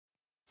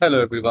Hello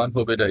everyone,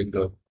 hope you're doing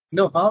good.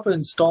 Know how to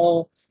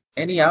install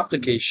any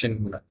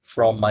application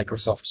from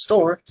Microsoft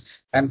Store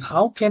and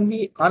how can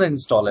we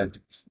uninstall it?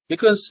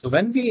 Because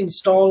when we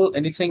install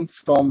anything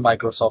from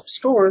Microsoft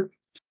Store,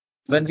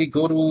 when we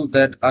go to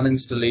that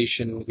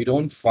uninstallation, we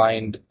don't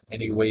find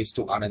any ways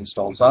to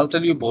uninstall. So I'll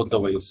tell you both the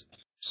ways.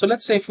 So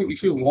let's say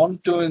if you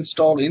want to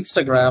install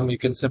Instagram, you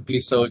can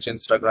simply search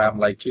Instagram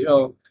like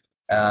here.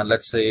 And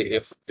let's say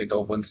if it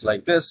opens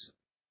like this,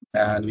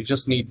 and you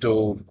just need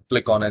to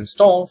click on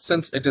install.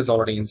 Since it is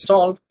already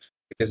installed,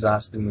 it is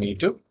asking me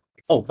to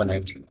open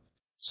it.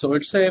 So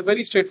it's a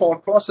very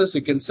straightforward process.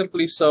 You can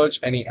simply search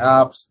any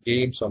apps,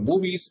 games, or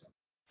movies,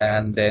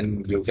 and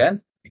then you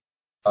can,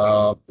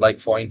 like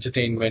for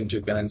entertainment,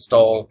 you can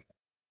install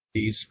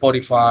the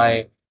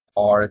Spotify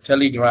or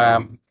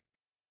Telegram,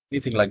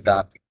 anything like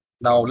that.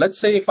 Now, let's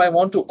say if I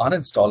want to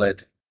uninstall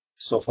it.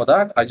 So for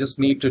that, I just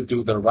need to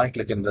do the right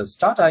click in the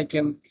start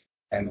icon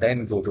and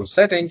then go to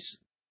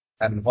settings.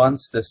 And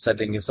once this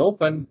setting is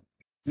open,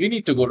 we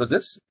need to go to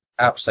this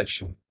app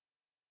section.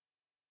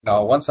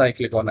 Now, once I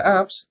click on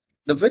apps,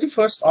 the very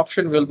first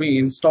option will be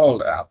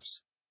installed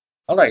apps.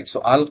 All right, so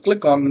I'll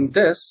click on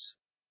this,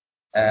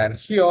 and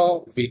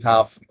here we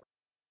have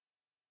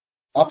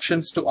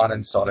options to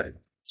uninstall it.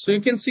 So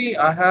you can see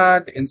I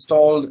had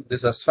installed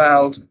this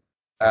Asphalt,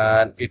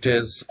 and it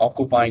is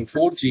occupying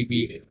 4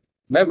 GB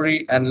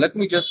memory. And let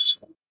me just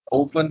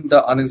open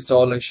the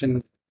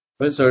uninstallation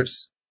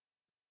wizards,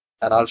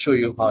 and I'll show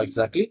you how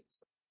exactly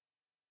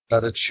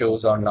does it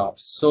shows or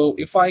not. So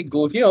if I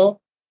go here,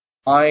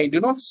 I do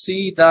not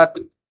see that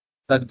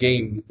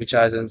game which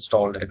has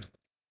installed it,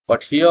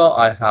 but here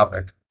I have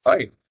it.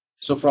 Right.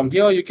 So from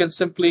here you can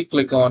simply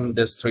click on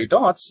these three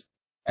dots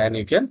and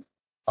you can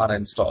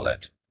uninstall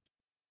it.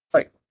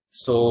 Right.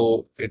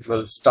 So it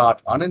will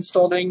start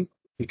uninstalling.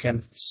 You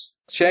can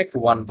check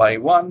one by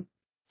one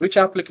which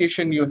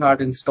application you had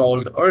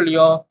installed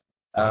earlier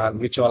and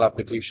which all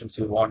applications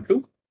you want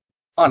to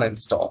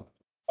uninstall.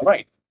 All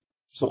right.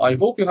 So I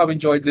hope you have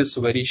enjoyed this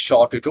very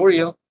short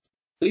tutorial.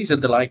 Please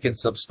hit the like and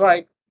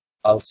subscribe.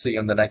 I'll see you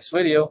in the next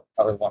video.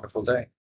 Have a wonderful day.